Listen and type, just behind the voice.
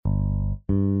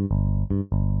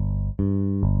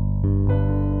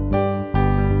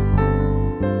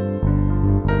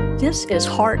This is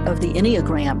Heart of the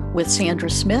Enneagram with Sandra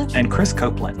Smith and Chris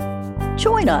Copeland.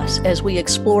 Join us as we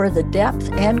explore the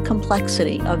depth and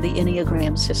complexity of the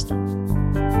Enneagram system.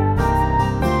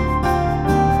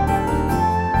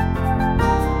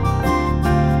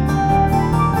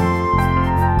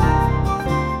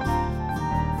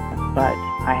 But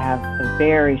I have a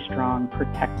very strong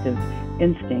protective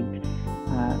instinct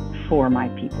for my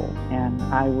people, and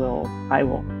I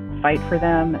will fight for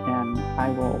them, and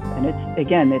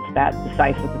it's that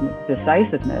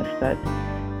decisiveness that,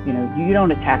 you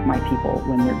don't attack my people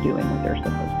when they're doing what they're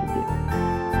supposed to do.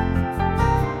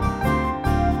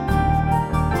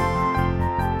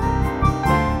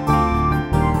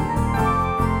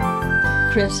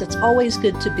 Chris, it's always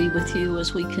good to be with you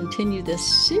as we continue this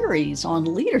series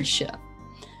on leadership.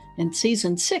 In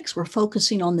season 6, we're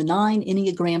focusing on the 9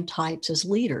 Enneagram types as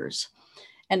leaders.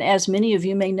 And as many of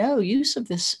you may know, use of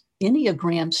this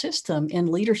Enneagram system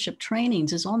in leadership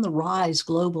trainings is on the rise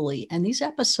globally. And these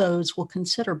episodes will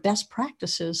consider best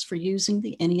practices for using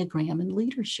the Enneagram in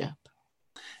leadership.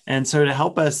 And so to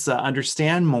help us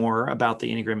understand more about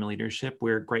the Enneagram in leadership,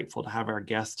 we're grateful to have our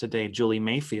guest today, Julie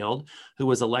Mayfield, who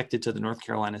was elected to the North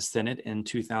Carolina Senate in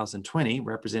 2020,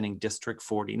 representing District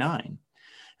 49.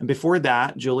 And before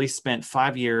that, Julie spent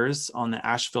 5 years on the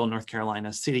Asheville, North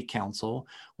Carolina City Council,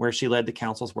 where she led the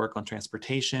council's work on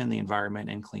transportation, the environment,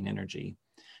 and clean energy.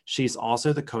 She's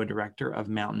also the co-director of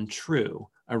Mountain True,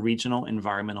 a regional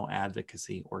environmental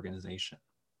advocacy organization.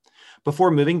 Before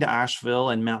moving to Asheville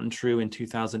and Mountain True in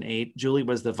 2008, Julie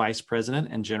was the vice president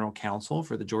and general counsel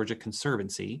for the Georgia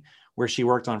Conservancy, where she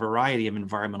worked on a variety of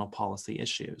environmental policy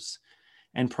issues.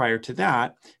 And prior to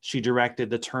that, she directed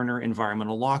the Turner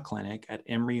Environmental Law Clinic at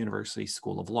Emory University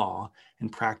School of Law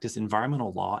and practiced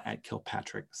environmental law at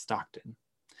Kilpatrick Stockton.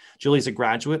 Julie's a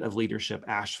graduate of Leadership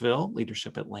Asheville,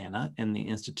 Leadership Atlanta, and the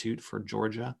Institute for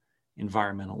Georgia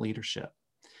Environmental Leadership.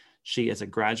 She is a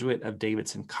graduate of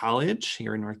Davidson College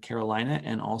here in North Carolina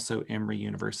and also Emory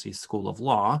University School of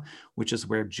Law, which is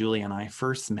where Julie and I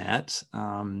first met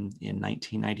in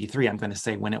 1993. I'm going to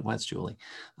say when it was, Julie.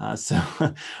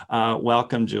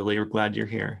 Welcome, Julie. We're glad you're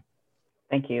here.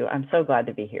 Thank you. I'm so glad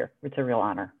to be here. It's a real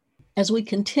honor. As we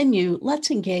continue,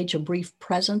 let's engage a brief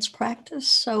presence practice.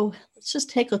 So let's just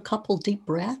take a couple deep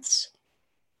breaths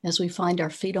as we find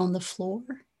our feet on the floor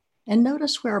and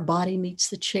notice where our body meets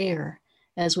the chair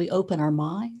as we open our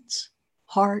minds,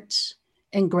 hearts,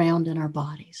 and ground in our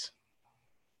bodies.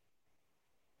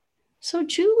 So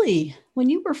Julie, when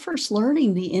you were first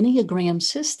learning the Enneagram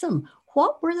system,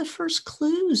 what were the first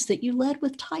clues that you led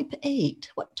with type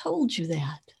 8? What told you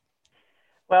that?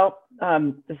 Well,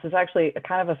 this is actually a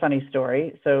kind of a funny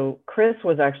story. So Chris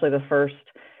was actually the first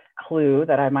clue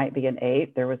that I might be an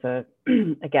 8. There was a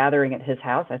gathering at his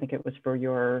house. I think it was for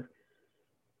your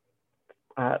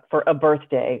for a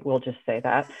birthday, we'll just say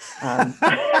that.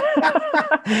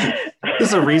 This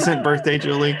is a recent birthday,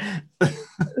 Julie. This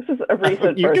is a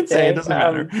recent you birthday. Can say it, doesn't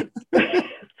matter. This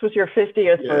was your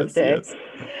 50th birthday. Yes.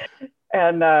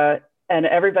 And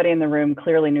everybody in the room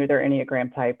clearly knew their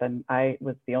Enneagram type, and I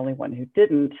was the only one who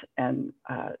didn't. And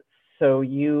so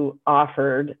you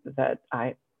offered that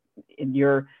in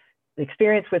your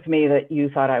experience with me, that you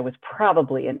thought I was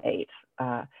probably an 8.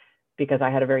 Because I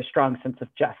had a very strong sense of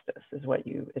justice, is what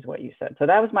you said. So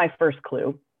that was my first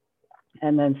clue.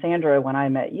 And then Sandra, when I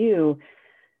met you,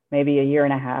 maybe a year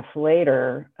and a half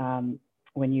later,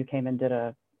 when you came and did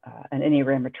an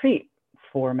Enneagram retreat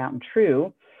for Mountain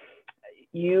True,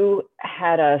 you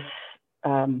had us.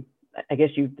 I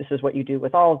guess this is what you do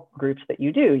with all groups that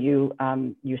you do. You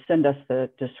send us the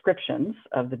descriptions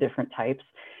of the different types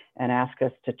and ask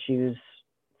us to choose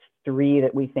 3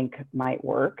 that we think might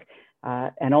work.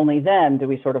 And only then do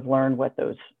we sort of learn what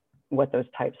those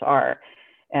types are.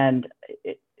 And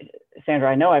Sandra,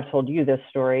 I know I've told you this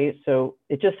story, so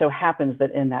it just so happens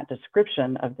that in that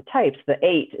description of the types, the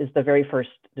 8 is the very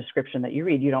first description that you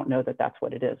read. You don't know that that's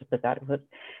what it is, but that is it.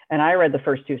 And I read the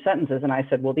first 2 sentences and I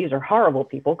said, well, these are horrible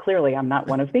people. Clearly, I'm not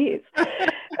one of these.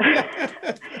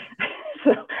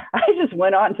 So I just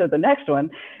went on to the next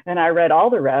one and I read all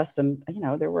the rest. And,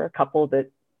 there were a couple that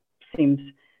seemed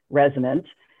resonant.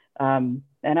 And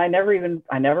I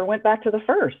never went back to the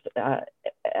first.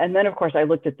 And then, of course, I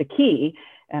looked at the key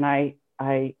and I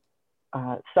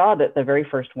saw that the very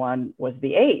first one was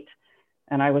the 8.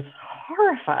 And I was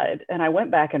horrified. And I went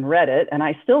back and read it. And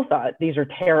I still thought, these are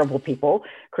terrible people.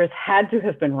 Chris had to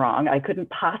have been wrong. I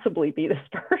couldn't possibly be this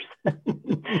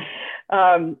person.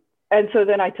 And so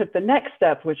then I took the next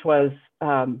step, which was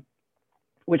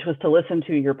to listen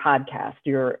to your podcast,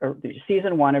 your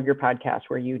season 1 of your podcast,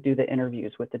 where you do the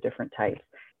interviews with the different types.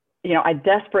 I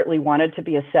desperately wanted to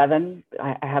be a 7.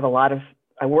 I have a lot of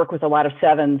I work with a lot of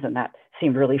sevens, and that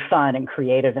seemed really fun and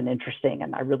creative and interesting.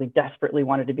 And I really desperately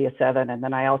wanted to be a seven. And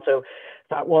then I also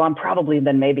thought, well, I'm probably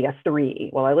then maybe a three.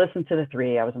 Well, I listened to the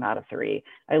three, I was not a three.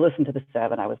 I listened to the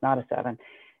seven, I was not a seven.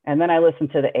 And then I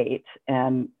listened to the eight.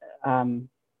 And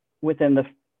within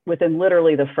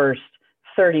literally the first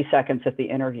 30 seconds of the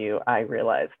interview, I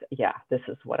realized, yeah, this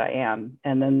is what I am.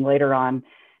 And then later on,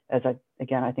 as I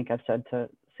think I've said to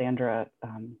Sandra,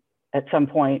 at some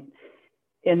point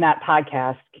in that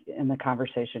podcast, in the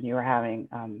conversation you were having,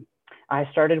 I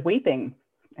started weeping,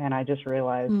 and I just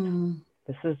realized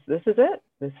this is it.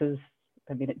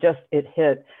 It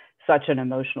hit such an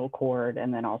emotional chord,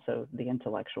 and then also the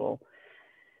intellectual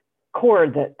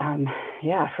chord that,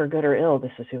 for good or ill,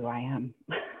 this is who I am.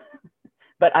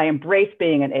 But I embrace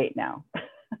being an 8 now.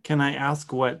 Can I ask,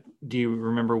 do you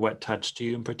remember what touched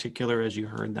you in particular as you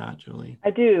heard that, Julie? I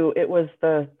do. It was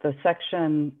the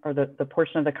section, or the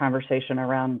portion of the conversation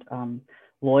around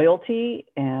loyalty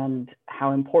and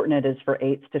how important it is for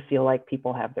 8s to feel like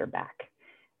people have their back.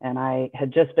 And I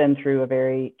had just been through a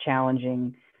very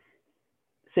challenging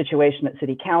situation at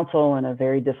City Council, and a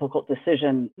very difficult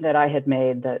decision that I had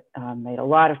made that made a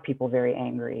lot of people very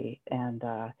angry. And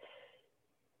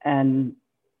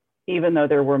even though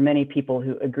there were many people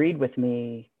who agreed with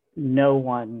me, no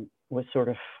one was sort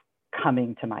of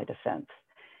coming to my defense.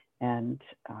 And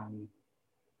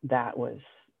that was,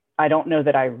 I don't know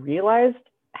that I realized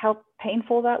how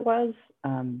painful that was,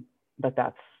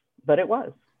 but it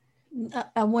was.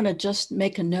 I want to just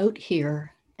make a note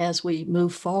here as we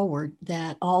move forward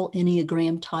that all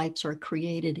Enneagram types are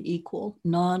created equal.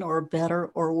 None are better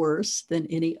or worse than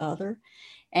any other.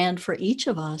 And for each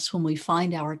of us, when we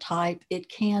find our type, it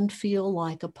can feel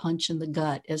like a punch in the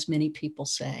gut, as many people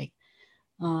say.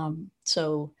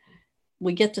 So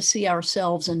we get to see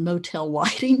ourselves in motel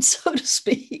lighting, so to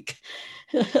speak.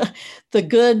 The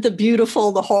good, the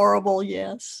beautiful, the horrible,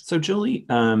 yes. So Julie,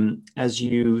 as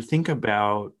you think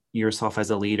about yourself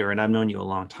as a leader, and I've known you a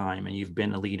long time, and you've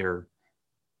been a leader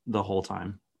the whole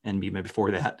time, and even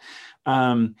before that.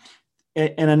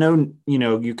 And I know,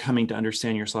 you coming to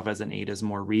understand yourself as an 8 is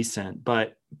more recent,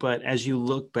 but as you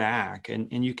look back,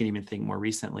 and you can even think more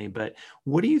recently, but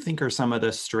what do you think are some of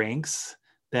the strengths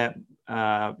that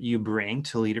you bring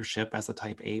to leadership as a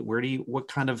type 8? Where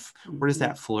does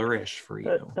that flourish for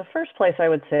you? The first place I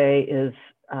would say is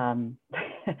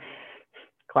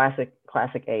classic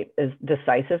 8 is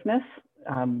decisiveness.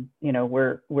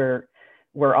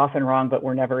 We're often wrong, but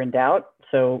we're never in doubt.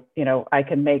 So, I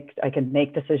can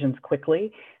make decisions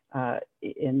quickly,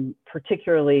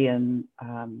 particularly in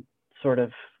sort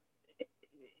of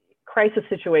crisis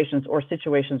situations, or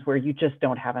situations where you just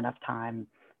don't have enough time.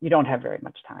 You don't have very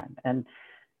much time. And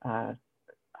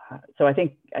so I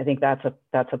think that's a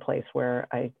place where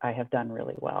I have done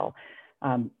really well.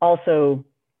 Also,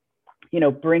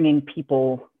 bringing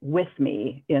people with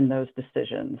me in those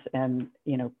decisions, and,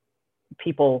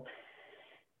 people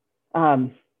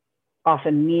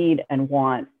often need and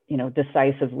want,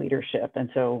 decisive leadership. And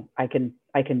so I can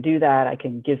do that. I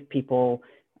can give people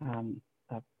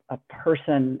a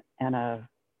person and a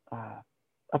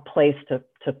place to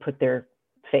put their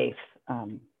faith,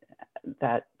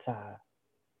 that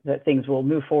things will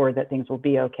move forward, that things will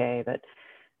be okay, that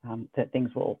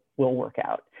things will work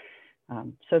out.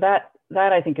 So that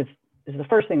I think is the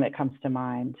first thing that comes to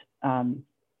mind.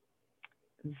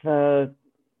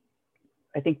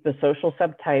 I think the social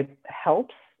subtype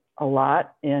helps a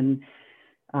lot in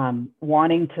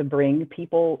wanting to bring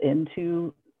people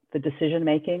into the decision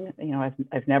making.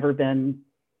 I've never been,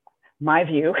 my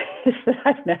view is that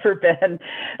I've never been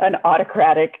an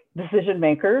autocratic decision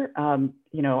maker.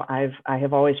 I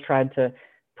have always tried to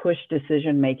push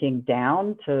decision making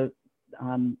down to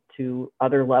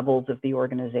other levels of the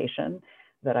organization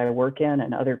that I work in,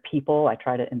 and other people. I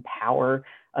try to empower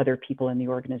other people in the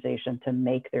organization to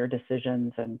make their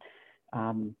decisions, and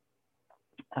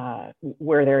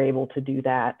where they're able to do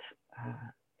that.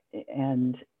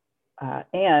 And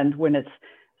when it's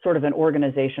sort of an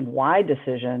organization-wide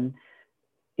decision,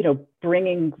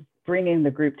 bringing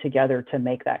the group together to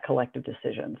make that collective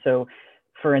decision. So,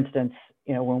 for instance,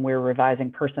 when we're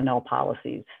revising personnel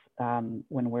policies,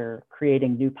 when we're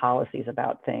creating new policies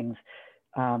about things,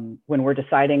 when we're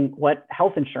deciding what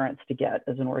health insurance to get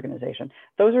as an organization,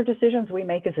 those are decisions we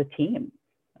make as a team.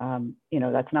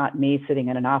 That's not me sitting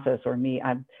in an office, or me.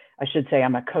 I should say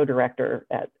I'm a co-director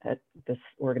at this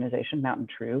organization, Mountain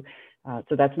True.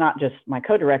 So that's not just my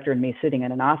co-director and me sitting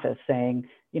in an office saying,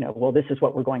 well, this is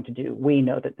what we're going to do. We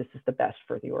know that this is the best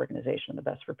for the organization, the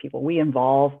best for people. We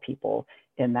involve people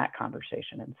in that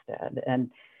conversation instead.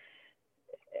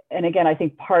 And again, I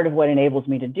think part of what enables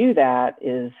me to do that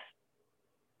is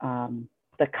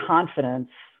the confidence,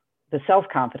 the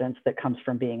self-confidence that comes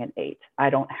from being an 8.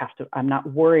 I'm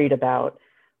not worried about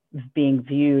being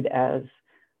viewed as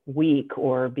weak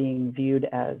or being viewed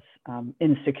as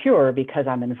insecure because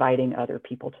I'm inviting other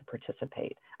people to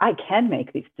participate. I can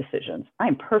make these decisions.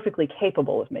 I'm perfectly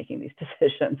capable of making these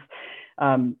decisions.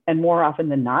 And more often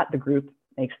than not, the group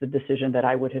makes the decision that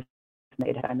I would have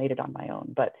made had I made it on my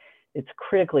own. But it's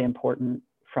critically important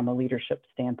from a leadership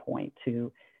standpoint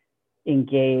to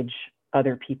engage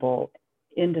other people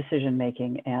in decision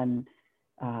making and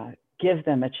give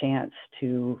them a chance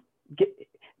to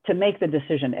make the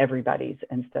decision everybody's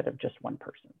instead of just one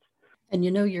person's. And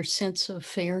your sense of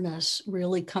fairness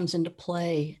really comes into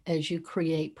play as you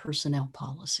create personnel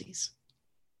policies.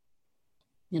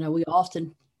 We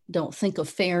often don't think of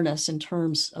fairness in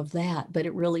terms of that, but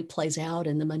it really plays out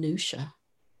in the minutia.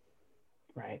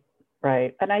 Right.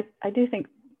 And I do think,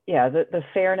 the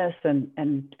fairness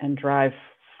and drive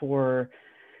for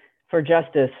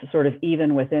justice sort of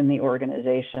even within the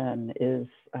organization is,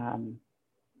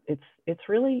 it's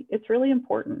really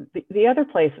important. The other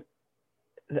place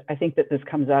I think that this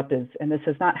comes up is, and this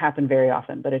has not happened very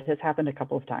often, but it has happened a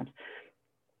couple of times.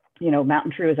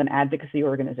 Mountain True is an advocacy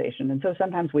organization. And so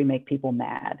sometimes we make people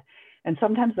mad. And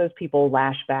sometimes those people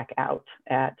lash back out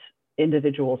at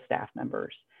individual staff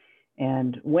members.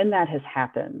 And when that has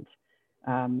happened,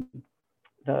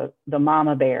 the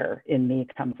mama bear in me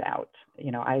comes out.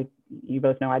 You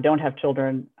both know I don't have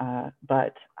children,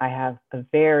 but I have a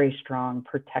very strong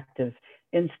protective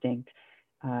instinct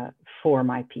for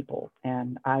my people,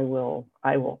 and I will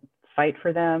fight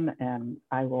for them, and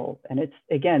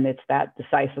it's that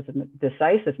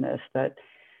decisiveness that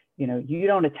you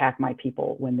don't attack my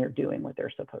people when they're doing what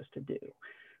they're supposed to do,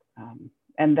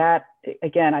 and that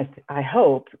again I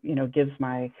hope gives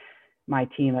my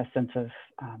team a sense of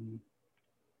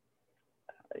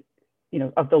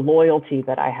of the loyalty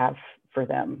that I have for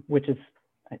them, which is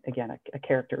again a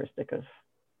characteristic of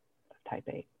type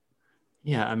 8.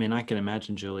 Yeah, I mean, I can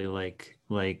imagine, Julie,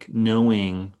 like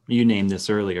knowing, you named this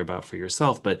earlier about for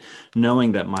yourself, but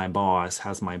knowing that my boss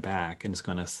has my back and is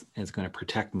gonna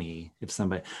protect me if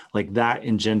somebody like that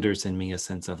engenders in me a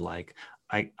sense of like,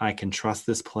 I can trust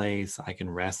this place, I can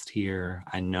rest here,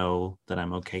 I know that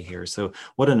I'm okay here. So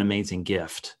what an amazing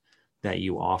gift that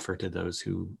you offer to those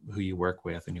who you work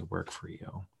with and who work for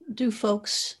you. Do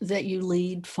folks that you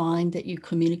lead find that you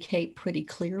communicate pretty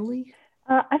clearly?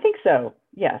 I think so,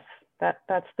 yes.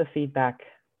 That's the feedback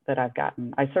that I've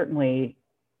gotten. I certainly,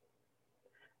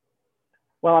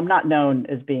 I'm not known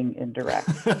as being indirect.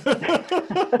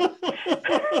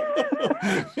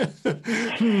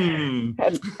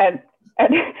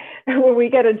 And when we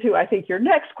get into, I think, your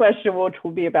next question, which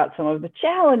will be about some of the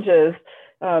challenges,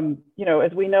 as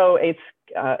we know,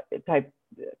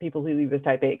 people who lead with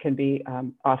type 8 can be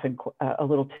often a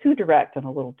little too direct and a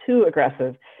little too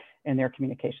aggressive in their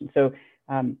communication. So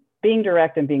being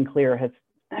direct and being clear has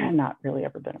not really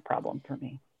ever been a problem for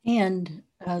me. And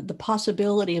the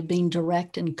possibility of being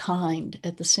direct and kind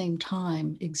at the same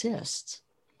time exists.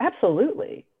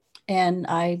 Absolutely. And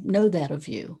I know that of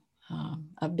you.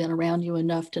 I've been around you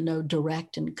enough to know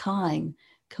direct and kind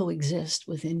coexist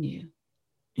within you.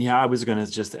 Yeah, I was going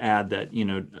to just add that,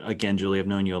 again, Julie, I've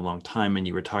known you a long time, and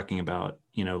you were talking about,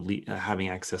 having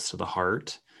access to the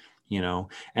heart,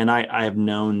 and I have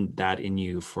known that in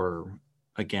you for,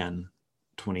 again,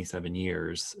 27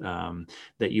 years,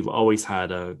 that you've always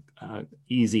had a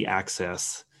easy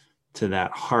access to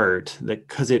that heart, that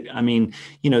because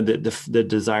the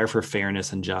desire for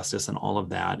fairness and justice and all of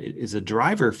that is a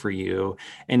driver for you.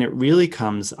 And it really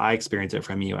comes, I experience it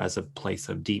from you as a place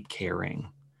of deep caring,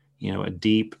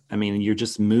 you're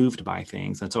just moved by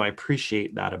things. And so I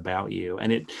appreciate that about you.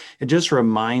 And it just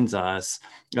reminds us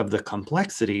of the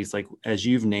complexities, like as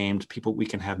you've named people, we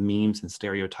can have memes and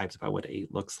stereotypes about what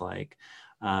 8 looks like.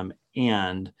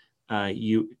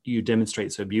 You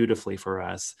demonstrate so beautifully for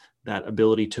us that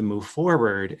ability to move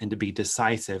forward and to be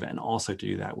decisive, and also to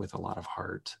do that with a lot of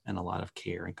heart and a lot of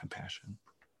care and compassion.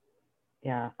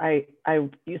 Yeah, I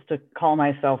used to call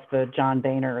myself the John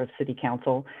Boehner of City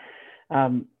Council.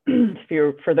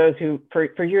 For those who,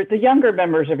 the younger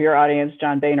members of your audience,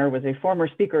 John Boehner was a former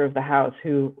Speaker of the House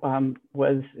who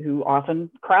often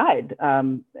cried,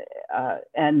 and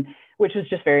which is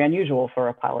just very unusual for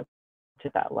a politician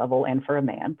at that level, and for a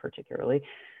man particularly.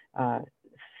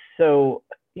 So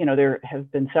there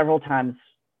have been several times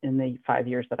in the 5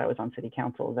 years that I was on City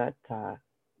Council that I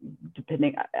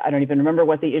don't even remember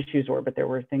what the issues were, but there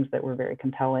were things that were very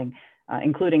compelling,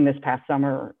 including this past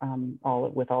summer,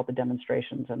 with all the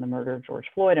demonstrations and the murder of George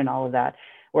Floyd and all of that,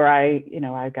 where I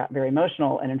got very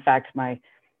emotional. And in fact, my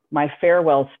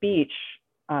farewell speech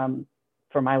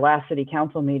for my last city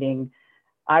council meeting,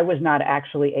 I was not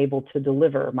actually able to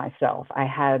deliver myself. I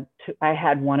had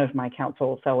one of my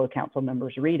fellow council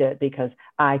members read it because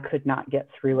I could not get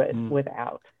through it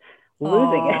without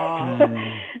losing it.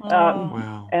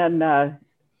 Wow. And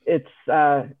it's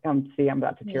I'm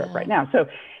about to tear up right now. So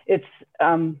it's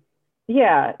and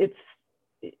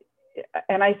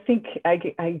I think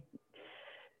I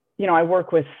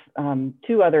work with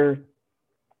two other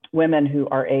women who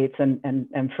are eights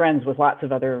and friends with lots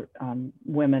of other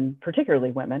women,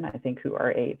 particularly women, I think, who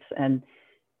are eights. And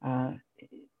I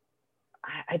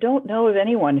don't know of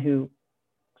anyone who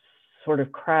sort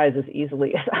of cries as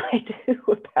easily as I do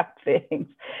about things.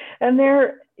 And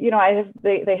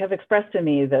they have expressed to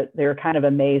me that they're kind of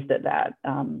amazed at that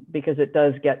because it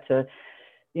does get to,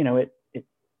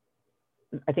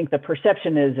 I think the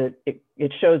perception is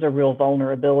it shows a real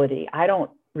vulnerability. I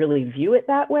don't really view it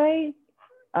that way.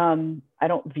 I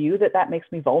don't view that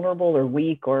makes me vulnerable or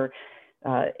weak or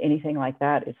anything like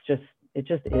that. It just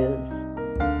is.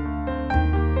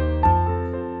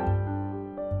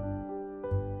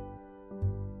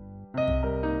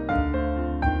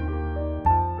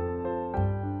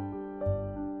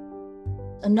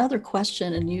 Another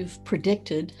question, and you've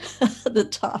predicted the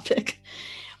topic.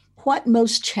 What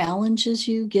most challenges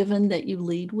you, given that you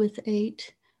lead with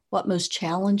 8? What most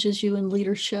challenges you in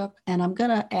leadership? And I'm going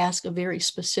to ask a very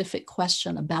specific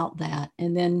question about that,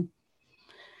 and then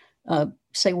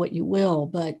say what you will.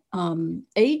 But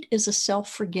 8 is a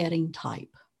self-forgetting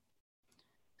type.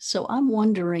 So I'm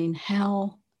wondering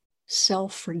how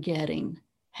self-forgetting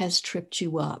has tripped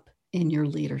you up in your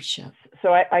leadership.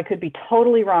 So I could be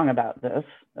totally wrong about this,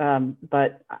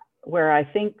 but where I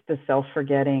think the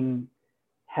self-forgetting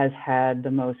has had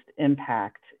the most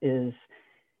impact is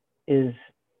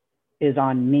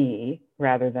on me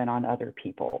rather than on other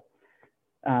people.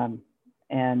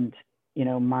 And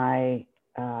my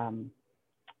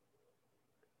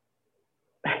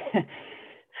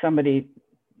somebody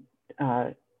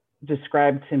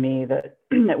described to me that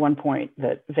at one point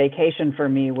that vacation for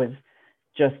me was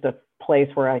just a place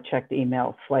where I checked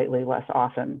email slightly less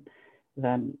often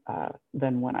than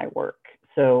when I work.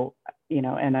 So,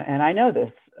 and I know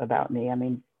this about me. I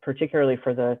mean, particularly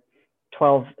for the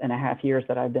 12 and a half years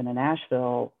that I've been in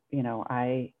Asheville,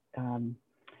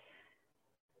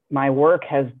 my work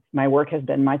has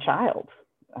been my child.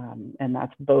 And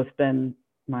that's both been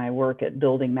my work at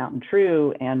building Mountain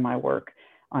True and my work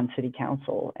on city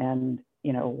council. And,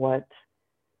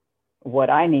 what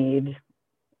I need,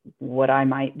 what I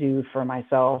might do for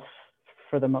myself,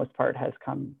 for the most part, has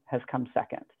come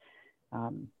second.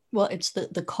 Well, it's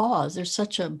the cause. There's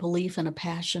such a belief and a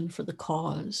passion for the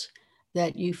cause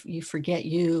that you forget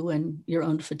you and your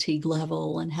own fatigue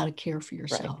level and how to care for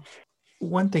yourself. Right.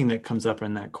 One thing that comes up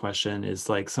in that question is,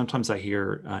 like, sometimes I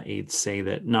hear aides say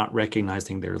that not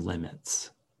recognizing their limits,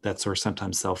 that's where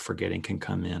sometimes self-forgetting can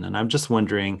come in. And I'm just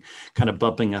wondering, kind of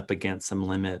bumping up against some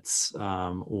limits,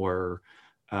 does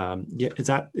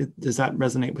that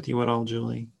resonate with you at all,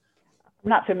 Julie? I'm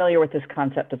not familiar with this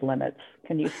concept of limits.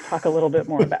 Can you talk a little bit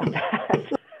more about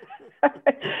that?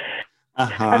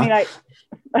 I mean,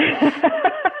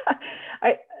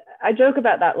 I joke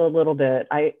about that a little bit.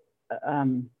 I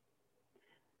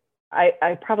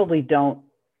probably don't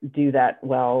do that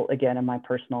well, again, in my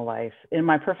personal life. In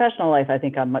my professional life, I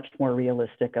think I'm much more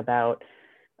realistic about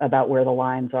where the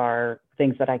lines are,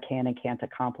 things that I can and can't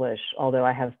accomplish. Although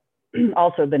I have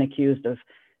also been accused of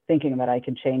thinking that I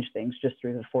can change things just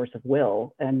through the force of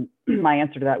will. And my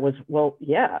answer to that was, well,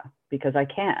 yeah, because I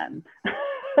can.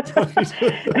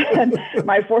 And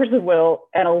my force of will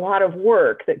and a lot of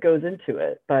work that goes into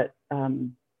it. But,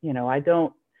 I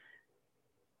don't,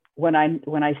 when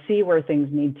I see where things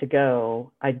need to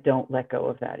go, I don't let go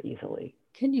of that easily.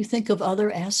 Can you think of other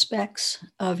aspects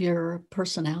of your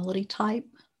personality type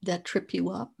that trip you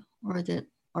up or that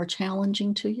are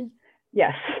challenging to you?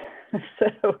 Yes.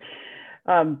 So,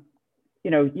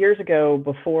 years ago,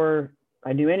 before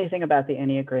I knew anything about the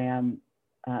Enneagram,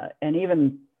 and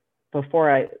even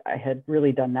before I had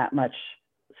really done that much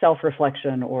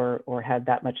self-reflection or had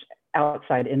that much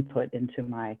outside input into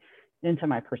my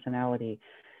personality,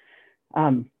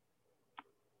 I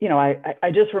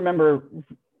just remember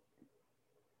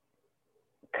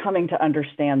coming to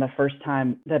understand the first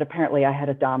time that apparently I had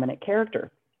a dominant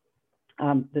character.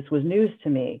 This was news to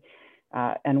me.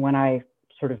 And when I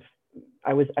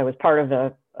was part of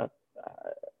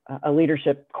a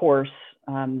leadership course,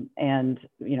 and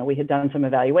we had done some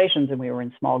evaluations, and we were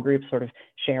in small groups, sort of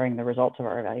sharing the results of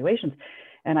our evaluations.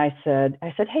 And I said,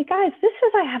 hey guys, this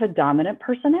says I have a dominant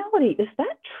personality. Is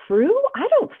that true? I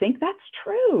don't think that's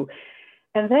true.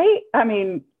 And they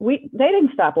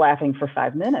didn't stop laughing for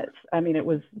 5 minutes. I mean, it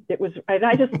was, and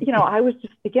I just, I was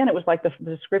just, again, it was like the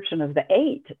description of the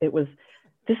 8. It was,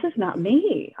 this is not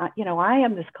me. I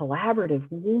am this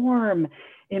collaborative, warm,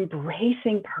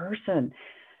 embracing person.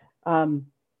 And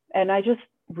I just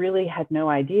really had no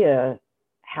idea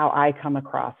how I come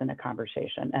across in a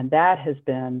conversation. And that has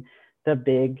been the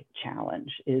big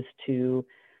challenge, is to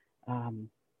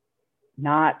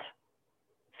not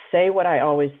say what I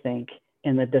always think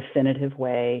in the definitive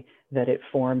way that it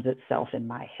forms itself in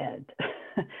my head.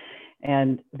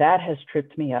 And that has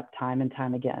tripped me up time and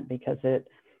time again, because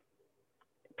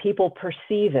people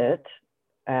perceive it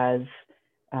as,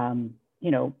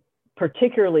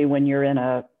 particularly when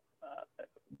you're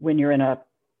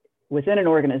within an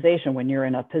organization, when you're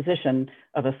in a position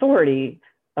of authority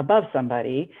above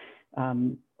somebody,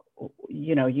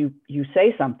 you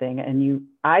say something and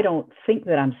I don't think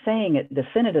that I'm saying it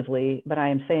definitively, but I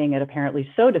am saying it apparently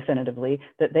so definitively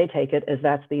that they take it as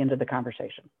that's the end of the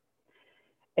conversation.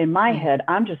 In my head,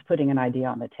 I'm just putting an idea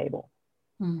on the table.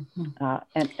 And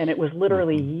it was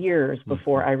literally years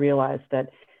before I realized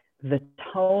that the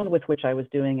tone with which I was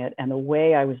doing it and the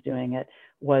way I was doing it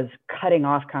was cutting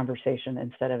off conversation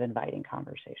instead of inviting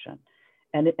conversation.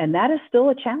 And that is still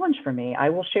a challenge for me. I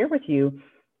will share with you,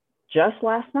 just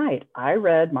last night, I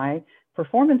read my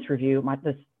performance review,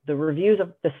 the reviews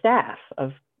of the staff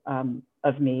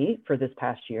of me for this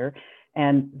past year.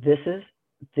 And this is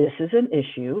an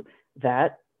issue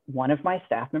that one of my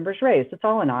staff members raised. It's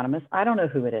all anonymous. I don't know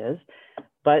who it is,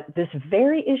 but this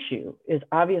very issue is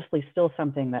obviously still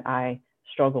something that I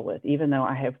struggle with, even though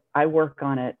I work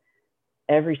on it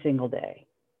every single day,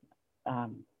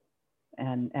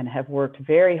 and have worked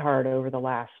very hard over the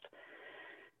last,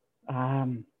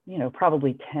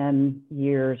 probably 10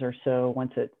 years or so,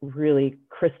 once it really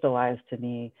crystallized to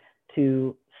me,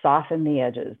 to soften the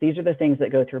edges. These are the things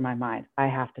that go through my mind. I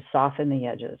have to soften the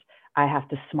edges. I have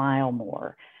to smile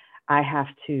more. I have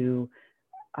to,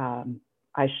 I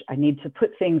need to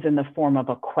put things in the form of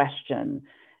a question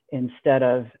instead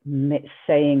of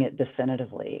saying it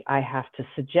definitively. I have to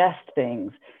suggest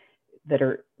things that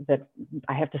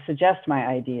I have to suggest my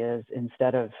ideas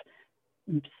instead of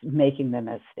making them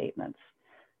as statements.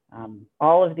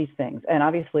 All of these things. And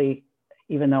obviously,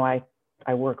 even though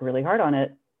I work really hard on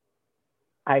it,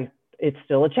 it's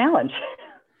still a challenge.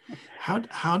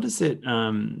 How does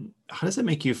it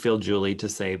make you feel, Julie, to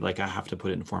say, like, I have to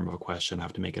put it in form of a question, I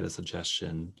have to make it a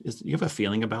suggestion? Do you have a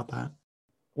feeling about that?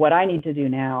 What I need to do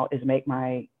now is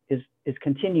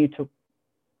continue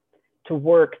to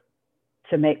work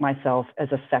to make myself as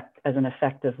an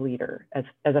effective leader, as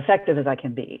effective as I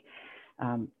can be.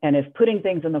 And if putting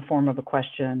things in the form of a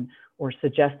question or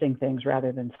suggesting things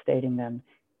rather than stating them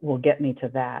will get me to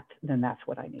that, then that's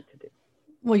what I need to do.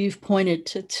 Well, you've pointed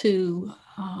to two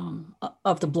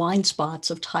of the blind spots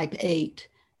of type 8,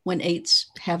 when 8s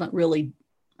haven't really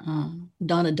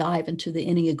done a dive into the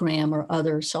Enneagram or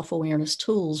other self-awareness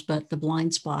tools, but the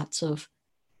blind spots of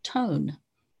tone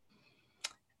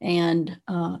and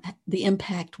the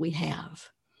impact we have.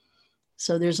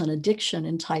 So there's an addiction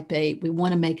in type 8. We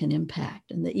want to make an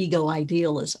impact. And the ego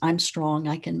ideal is, I'm strong,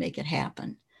 I can make it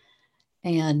happen.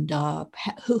 And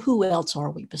who else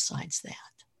are we besides that?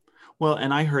 Well,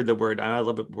 and I heard the word, I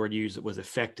love the word you used, it was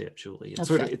effective, Julie. It's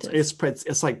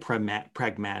it's like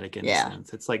pragmatic in a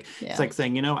sense. It's like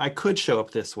saying, I could show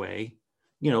up this way,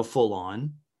 full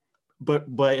on, but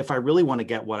if I really want to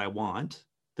get what I want,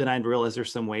 then I'd realize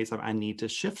there's some ways I need to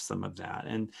shift some of that.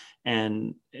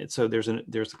 And so there's a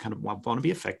kind of, I want to be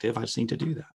effective, I just need to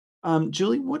do that.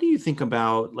 Julie, what do you think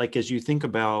about, like, as you think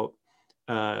about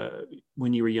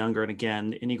when you were younger, and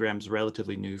again, Enneagram's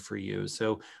relatively new for you.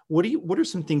 So what are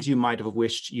some things you might have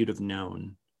wished you'd have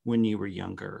known when you were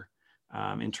younger,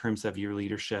 in terms of your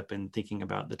leadership and thinking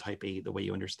about the type 8, the way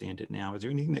you understand it now? Is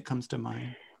there anything that comes to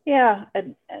mind? Yeah,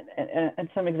 and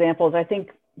some examples. I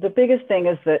think the biggest thing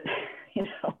is that,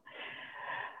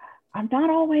 I'm not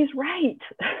always right.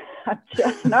 I'm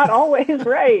just not always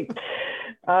right.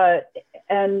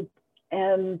 And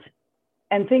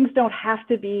things don't have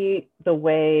to be the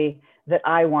way that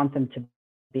I want them to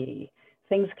be.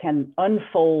 Things can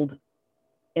unfold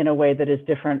in a way that is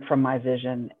different from my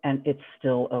vision, and it's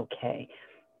still okay.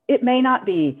 It may not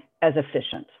be as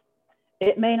efficient.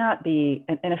 It may not be,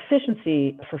 and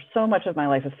efficiency, for so much of my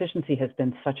life, efficiency has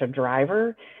been such a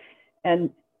driver. And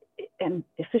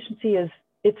efficiency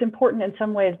it's important in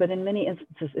some ways, but in many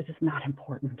instances, it is not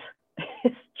important.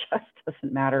 It just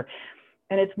doesn't matter.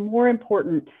 And it's more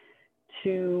important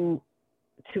to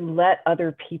let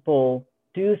other people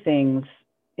do things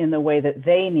in the way that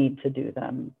they need to do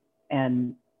them,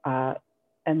 and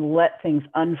let things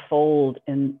unfold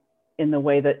in the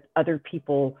way that other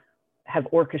people have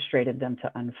orchestrated them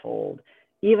to unfold,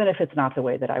 even if it's not the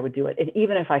way that I would do it.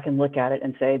 Even if I can look at it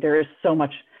and say, there is so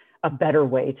much a better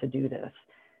way to do this.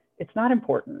 It's not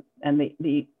important. And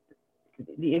the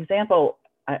example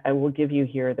I will give you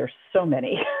here, there's so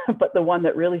many, but the one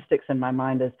that really sticks in my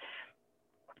mind is,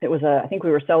 I think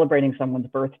we were celebrating someone's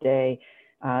birthday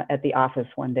at the office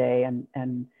one day,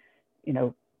 and you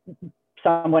know,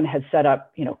 someone had set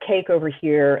up, you know, cake over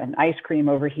here and ice cream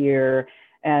over here.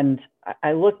 And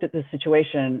I looked at the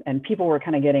situation, and people were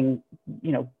kind of getting,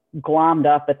 you know, glommed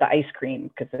up at the ice cream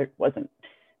because it wasn't,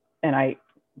 and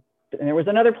there was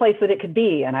another place that it could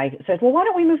be. And I said, well, why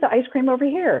don't we move the ice cream over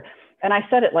here? And I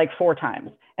said it like 4 times.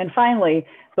 And finally,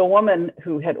 the woman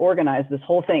who had organized this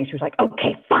whole thing, she was like,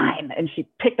 okay, fine. And she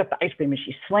picked up the ice cream and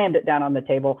she slammed it down on the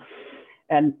table.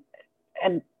 And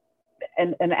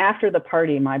after the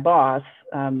party, my boss,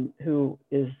 who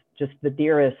is just the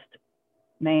dearest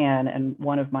man and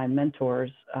one of my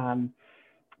mentors,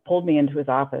 pulled me into his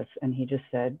office, and he just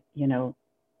said, you know,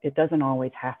 it doesn't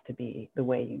always have to be the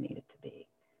way you need it to be.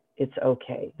 It's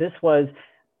okay. This was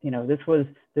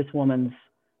this woman's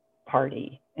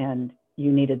party, and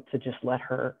you needed to just let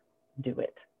her do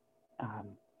it.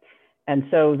 And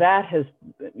so that has,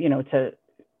 you know,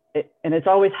 and it's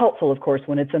always helpful, of course,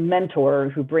 when it's a mentor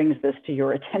who brings this to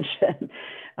your attention.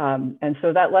 And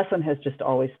so that lesson has just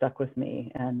always stuck with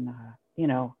me. And, you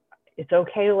know, it's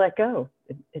okay to let go.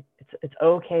 It's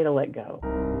okay to let go.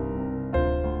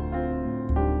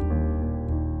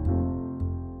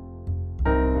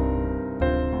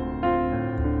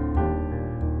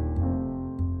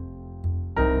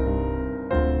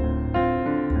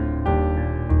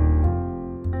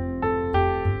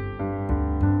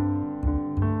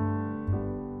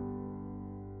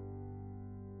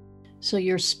 So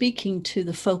you're speaking to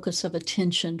the focus of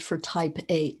attention for type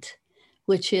 8,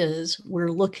 which is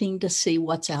we're looking to see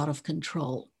what's out of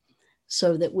control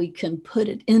so that we can put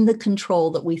it in the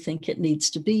control that we think it needs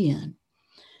to be in.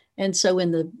 And so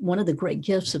one of the great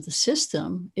gifts of the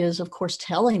system is, of course,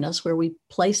 telling us where we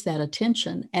place that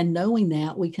attention, and knowing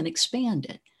that we can expand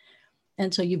it.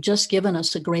 And so you've just given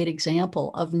us a great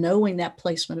example of knowing that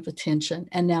placement of attention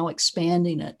and now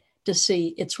expanding it to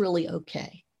see it's really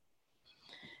okay.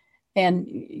 And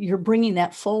you're bringing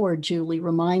that forward, Julie,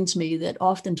 reminds me that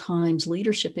oftentimes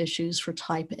leadership issues for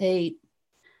type 8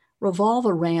 revolve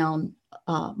around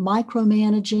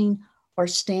micromanaging or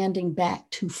standing back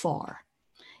too far.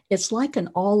 It's like an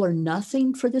all or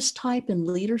nothing for this type in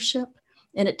leadership.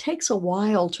 And it takes a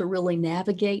while to really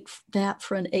navigate that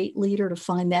for an 8 leader, to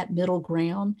find that middle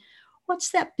ground.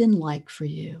 What's that been like for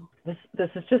you? This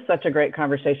is just such a great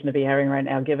conversation to be having right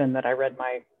now, given that I read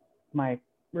my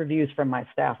reviews from my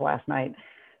staff last night.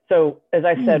 So as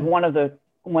I said, one of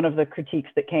the critiques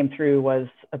that came through was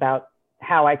about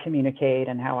how I communicate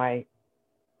and how I,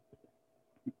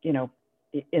 you know,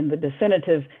 in the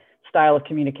definitive style of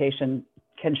communication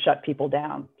can shut people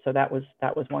down. So that was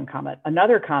one comment.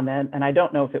 Another comment, and I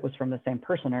don't know if it was from the same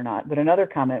person or not, but another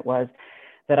comment was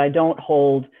that I don't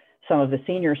hold some of the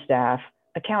senior staff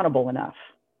accountable enough,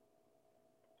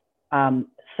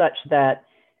 such that,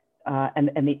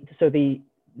 so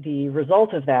the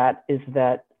result of that is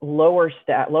that lower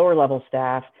level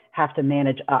staff have to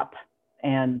manage up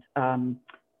and,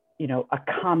 you know,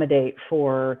 accommodate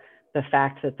for the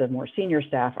fact that the more senior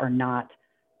staff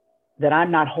that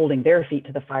I'm not holding their feet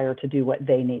to the fire to do what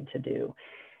they need to do.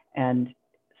 And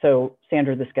so,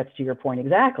 Sandra, this gets to your point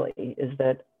exactly, is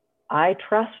that I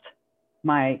trust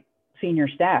my senior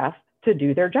staff to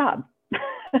do their job.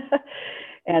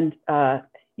 And,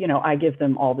 you know, I give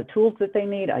them all the tools that they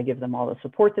need. I give them all the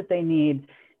support that they need.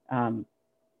 And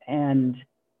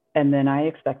then I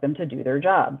expect them to do their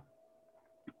job.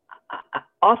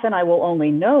 Often I will only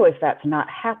know if that's not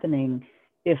happening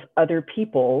if other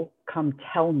people come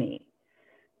tell me.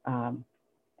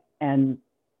 And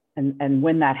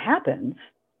when that happens,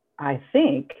 I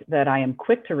think that I am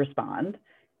quick to respond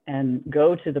and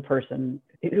go to the person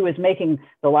who is making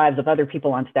the lives of other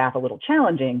people on staff a little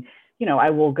challenging. You know,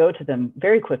 I will go to them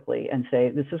very quickly and say,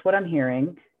 this is what I'm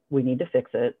hearing. We need to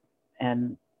fix it.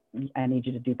 And I need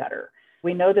you to do better.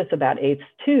 We know this about 8s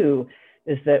too,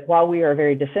 is that while we are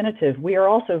very definitive, we are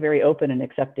also very open and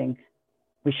accepting.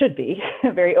 We should be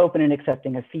very open and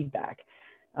accepting of feedback.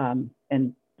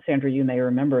 And Sandra, you may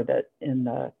remember that in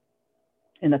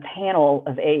the panel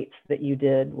of 8s that you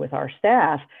did with our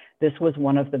staff, this was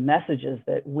one of the messages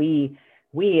that we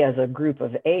as a group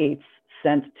of 8s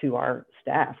sent to our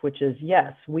staff, which is,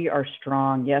 yes, we are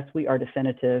strong. Yes, we are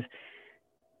definitive,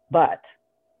 but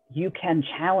you can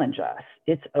challenge us.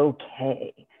 It's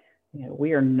okay.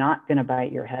 we are not going to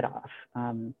bite your head off.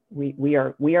 We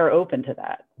are open to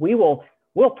that. We'll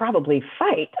probably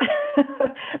fight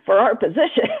for our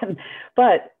position,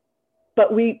 but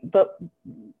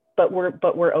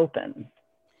we're open.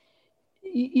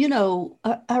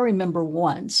 I remember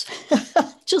once,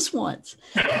 just once,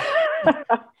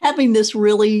 having this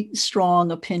really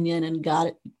strong opinion and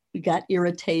got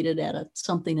irritated at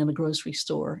something in a grocery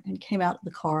store and came out of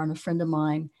the car, and a friend of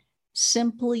mine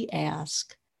simply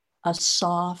asked a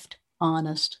soft,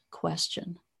 honest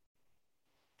question.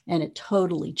 And it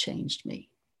totally changed me.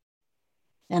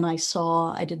 And I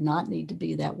saw I did not need to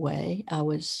be that way. I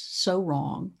was so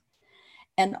wrong.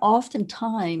 And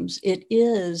oftentimes it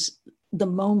is the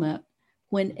moment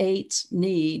when eights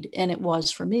need, and it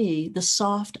was for me, the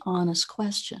soft, honest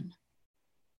question.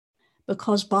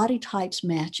 Because body types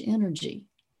match energy.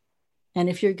 And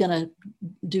if you're going to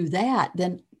do that,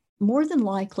 then more than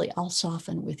likely I'll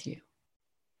soften with you.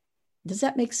 Does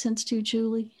that make sense to you,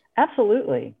 Julie?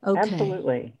 Absolutely. Okay.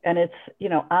 Absolutely. And it's,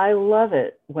 I love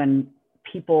it when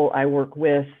people I work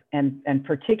with, and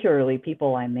particularly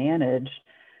people I manage,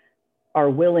 are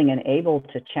willing and able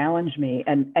to challenge me.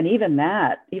 And even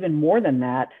more than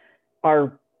that,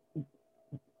 are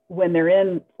when they're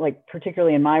in, like,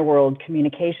 particularly in my world,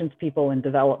 communications people and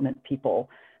development people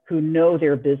who know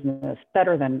their business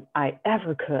better than I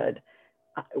ever could,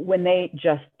 when they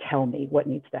just tell me what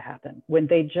needs to happen, when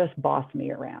they just boss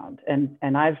me around. And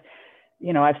I've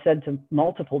said to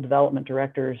multiple development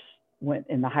directors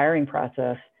in the hiring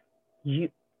process,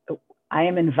 I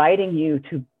am inviting you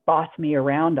to boss me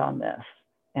around on this,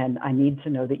 and I need to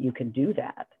know that you can do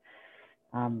that.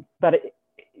 But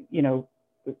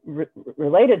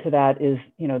related to that is,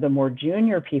 the more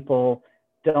junior people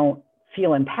don't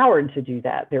feel empowered to do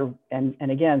that. And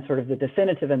again, sort of the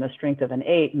definitive and the strength of an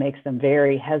 8 makes them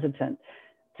very hesitant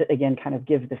to, again, kind of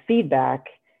give the feedback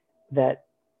that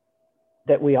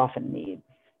we often need.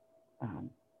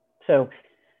 So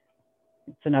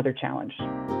it's another challenge.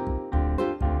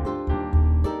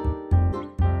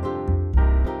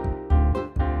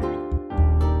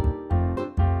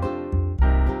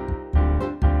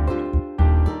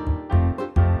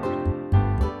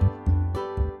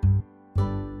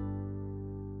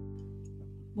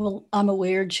 Well, I'm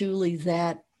aware, Julie,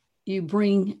 that you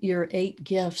bring your 8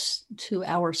 gifts to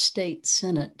our state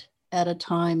Senate at a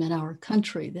time in our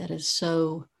country that is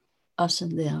so us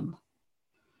and them,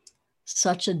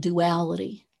 such a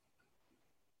duality.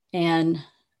 And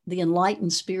the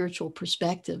enlightened spiritual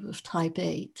perspective of type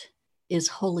 8 is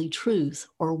holy truth,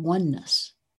 or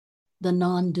oneness, the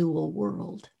non-dual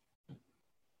world.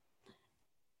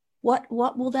 What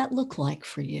will that look like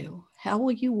for you? How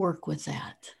will you work with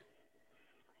that?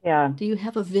 Yeah. Do you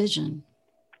have a vision?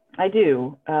 I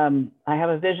do. I have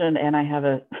a vision, and I have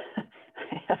a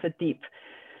deep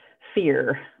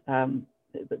fear.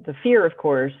 The fear, of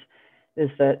course,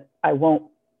 is that I won't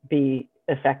be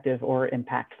effective or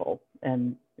impactful.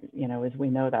 And, as we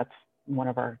know, that's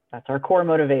our core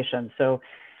motivation. So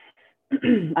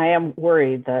I am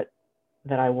worried that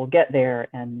I will get there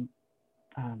and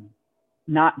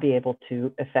not be able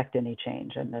to affect any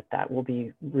change, and that will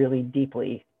be really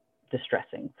deeply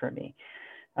distressing for me.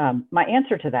 My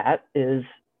answer to that is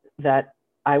that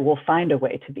I will find a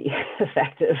way to be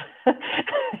effective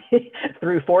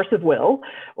through force of will,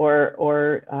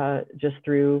 or just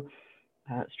through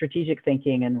strategic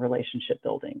thinking and relationship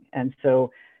building. And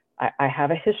so I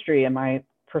have a history in my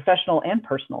professional and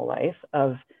personal life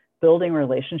of building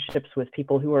relationships with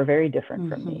people who are very different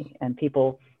from me, and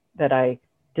people that I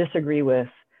disagree with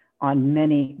on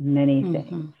many, many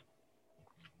things.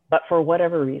 But for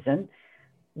whatever reason,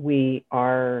 we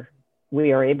are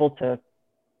able to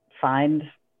find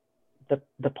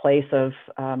the place of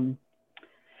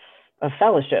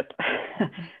fellowship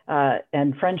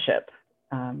and friendship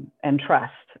and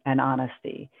trust and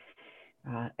honesty,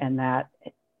 and that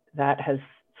has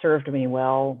served me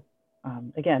well,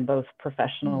 again, both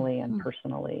professionally and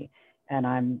personally.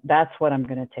 And that's what I'm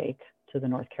going to take to the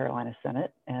North Carolina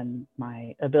Senate, and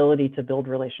my ability to build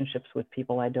relationships with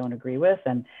people I don't agree with,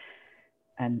 and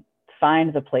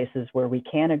find the places where we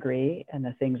can agree and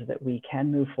the things that we can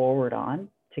move forward on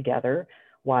together,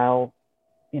 while,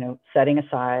 setting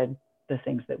aside the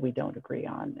things that we don't agree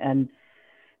on. And,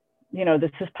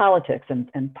 this is politics,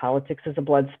 and politics is a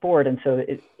blood sport. And so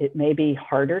it may be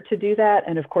harder to do that.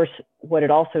 And of course, what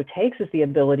it also takes is the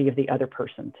ability of the other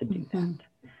person to do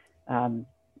that.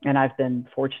 And I've been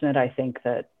fortunate, I think,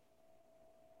 that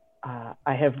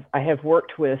I have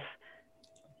worked with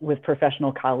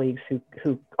professional colleagues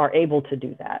who are able to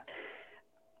do that.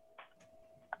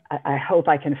 I hope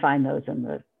I can find those in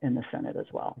the Senate as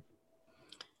well.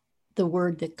 the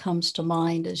word that comes to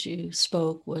mind as you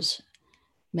spoke was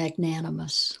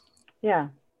magnanimous. Yeah,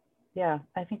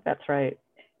 I think that's right.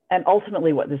 And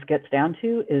ultimately what this gets down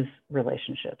to is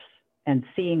relationships and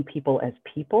seeing people as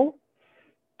people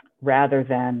rather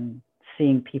than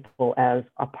seeing people as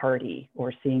a party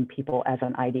or seeing people as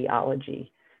an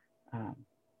ideology.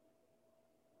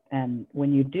 And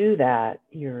when you do that,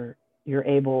 you're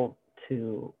able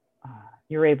to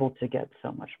get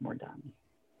so much more done.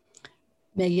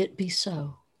 May it be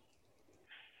so.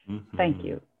 Mm-hmm. Thank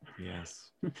you.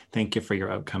 Yes. Thank you for your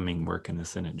upcoming work in the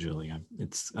Senate, Julie.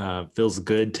 It's feels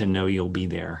good to know you'll be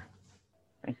there.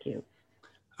 Thank you.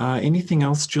 Anything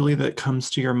else, Julie, that comes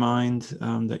to your mind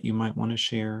that you might want to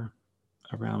share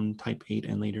around type 8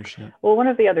 and leadership? Well, one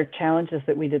of the other challenges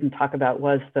that we didn't talk about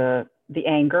was the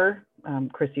anger.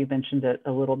 Chris, you mentioned it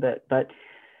a little bit, but,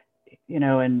 you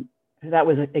know, and that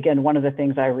was, again, one of the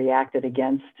things I reacted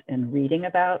against in reading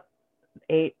about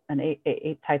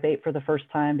type 8 for the first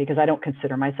time, because I don't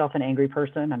consider myself an angry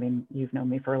person. I mean, you've known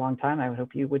me for a long time. I would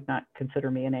hope you would not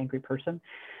consider me an angry person.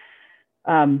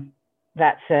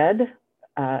 That said,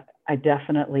 I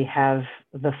definitely have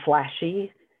the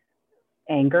flashy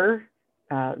anger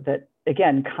that,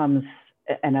 again, comes,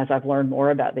 and as I've learned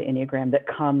more about the Enneagram, that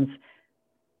comes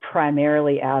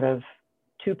primarily out of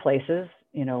two places.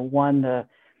 You know, one, the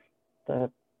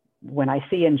when I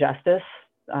see injustice,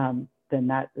 then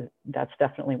that's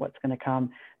definitely what's going to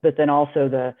come. But then also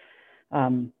the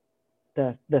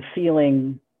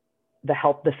feeling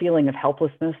of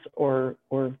helplessness or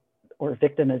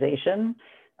victimization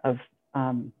of,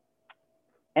 and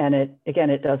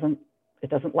it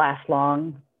doesn't last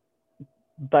long,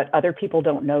 but other people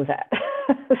don't know that.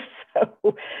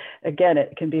 So again,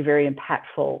 it can be very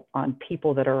impactful on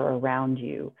people that are around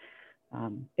you.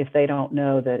 If they don't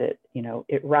know that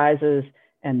it rises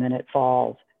and then it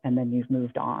falls and then you've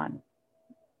moved on,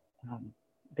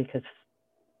 because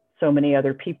so many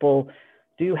other people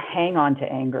do hang on to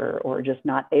anger or just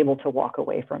not able to walk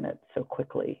away from it so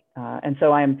quickly. And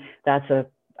so I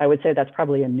would say that's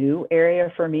probably a new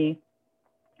area for me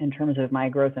in terms of my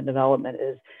growth and development,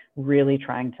 is really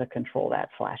trying to control that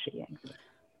flashy anger.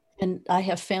 And I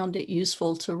have found it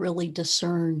useful to really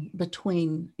discern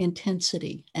between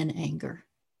intensity and anger.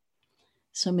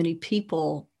 So many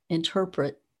people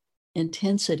interpret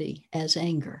intensity as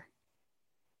anger,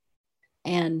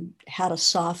 and how to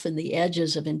soften the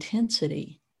edges of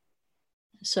intensity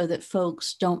so that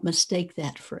folks don't mistake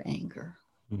that for anger.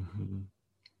 Mm-hmm.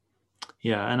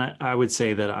 Yeah, and I would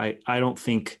say that I don't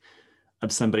think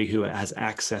of somebody who has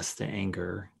access to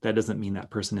anger. That doesn't mean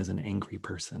that person is an angry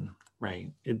person,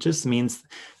 right? It just means,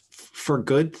 for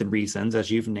good reasons, as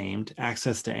you've named,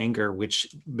 access to anger, which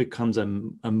becomes a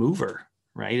mover,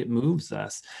 right? It moves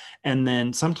us. And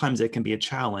then sometimes it can be a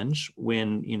challenge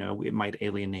when, it might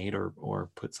alienate or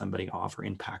put somebody off or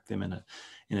impact them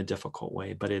in a difficult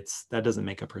way. But that doesn't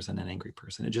make a person an angry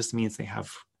person. It just means they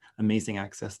have amazing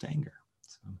access to anger.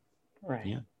 So, right.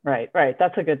 Yeah. Right.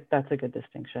 That's a good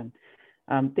distinction.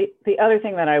 The other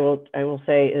thing that I will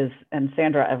say is, and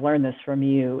Sandra, I've learned this from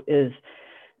you, is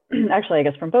actually, I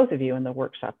guess from both of you in the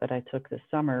workshop that I took this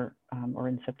summer, or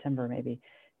in September maybe,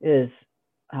 is,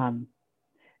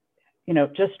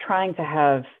 just trying to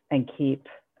have and keep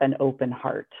an open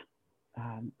heart.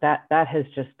 That has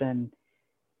just been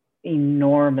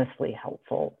enormously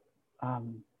helpful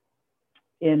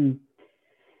in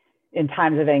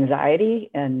times of anxiety,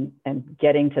 and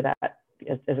getting to that,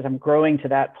 as I'm growing to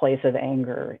that place of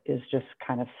anger, is just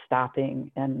kind of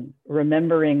stopping and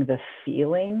remembering the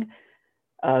feeling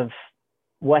of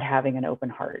what having an open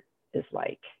heart is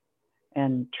like,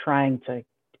 and trying to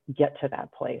get to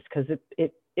that place, because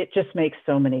it just makes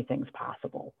so many things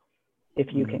possible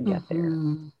if you can get there.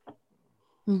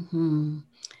 Mm-hmm.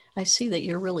 I see that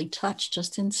you're really touched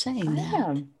just in saying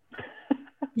that.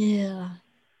 Yeah.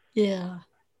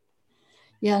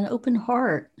 An open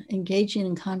heart, engaging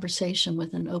in conversation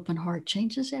with an open heart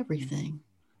changes everything.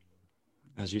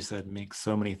 As you said, makes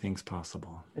so many things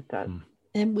possible. It does.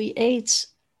 And we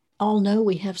eights all know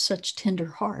we have such tender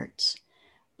hearts,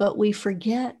 but we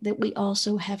forget that we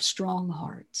also have strong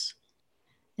hearts.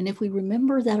 And if we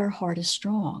remember that our heart is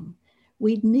strong,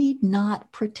 we need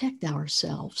not protect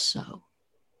ourselves so.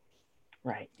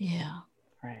 Right. Yeah.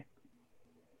 Right.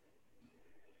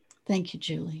 Thank you,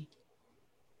 Julie.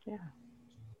 Yeah.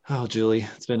 Oh, Julie,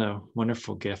 it's been a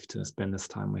wonderful gift to spend this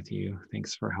time with you.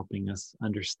 Thanks for helping us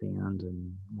understand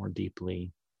and more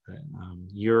deeply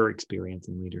your experience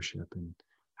in leadership and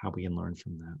how we can learn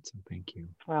from that. So thank you.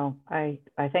 Well, I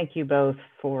thank you both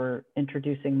for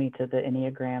introducing me to the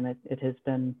Enneagram. It has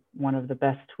been one of the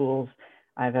best tools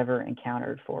I've ever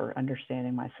encountered for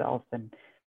understanding myself and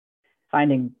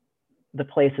finding the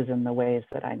places and the ways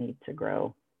that I need to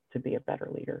grow to be a better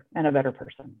leader and a better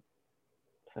person.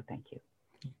 So thank you.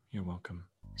 You're welcome.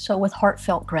 So with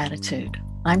heartfelt gratitude,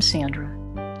 I'm Sandra.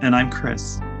 And I'm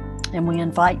Chris. And we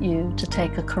invite you to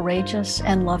take a courageous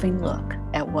and loving look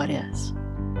at what is.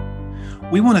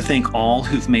 We want to thank all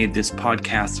who've made this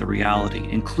podcast a reality,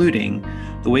 including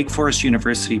the Wake Forest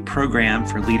University Program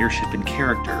for Leadership and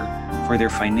Character for their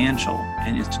financial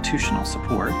and institutional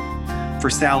support, for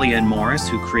Sally Ann Morris,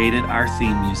 who created our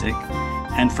theme music,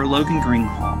 and for Logan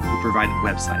Greenhalgh, who provided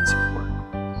website support.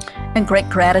 And great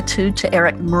gratitude to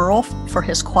Eric Merle for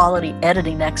his quality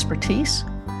editing expertise.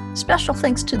 Special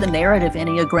thanks to the Narrative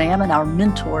Enneagram and our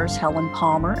mentors, Helen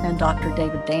Palmer and Dr.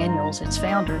 David Daniels, its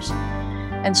founders.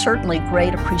 And certainly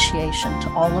great appreciation to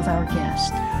all of our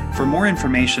guests. For more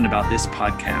information about this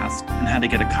podcast and how to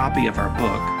get a copy of our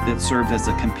book that served as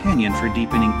a companion for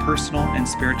deepening personal and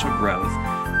spiritual growth,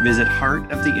 visit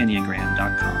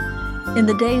heartoftheenneagram.com. In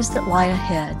the days that lie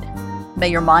ahead, may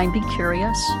your mind be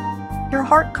curious, your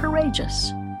heart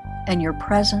courageous, and your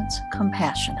presence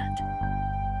compassionate.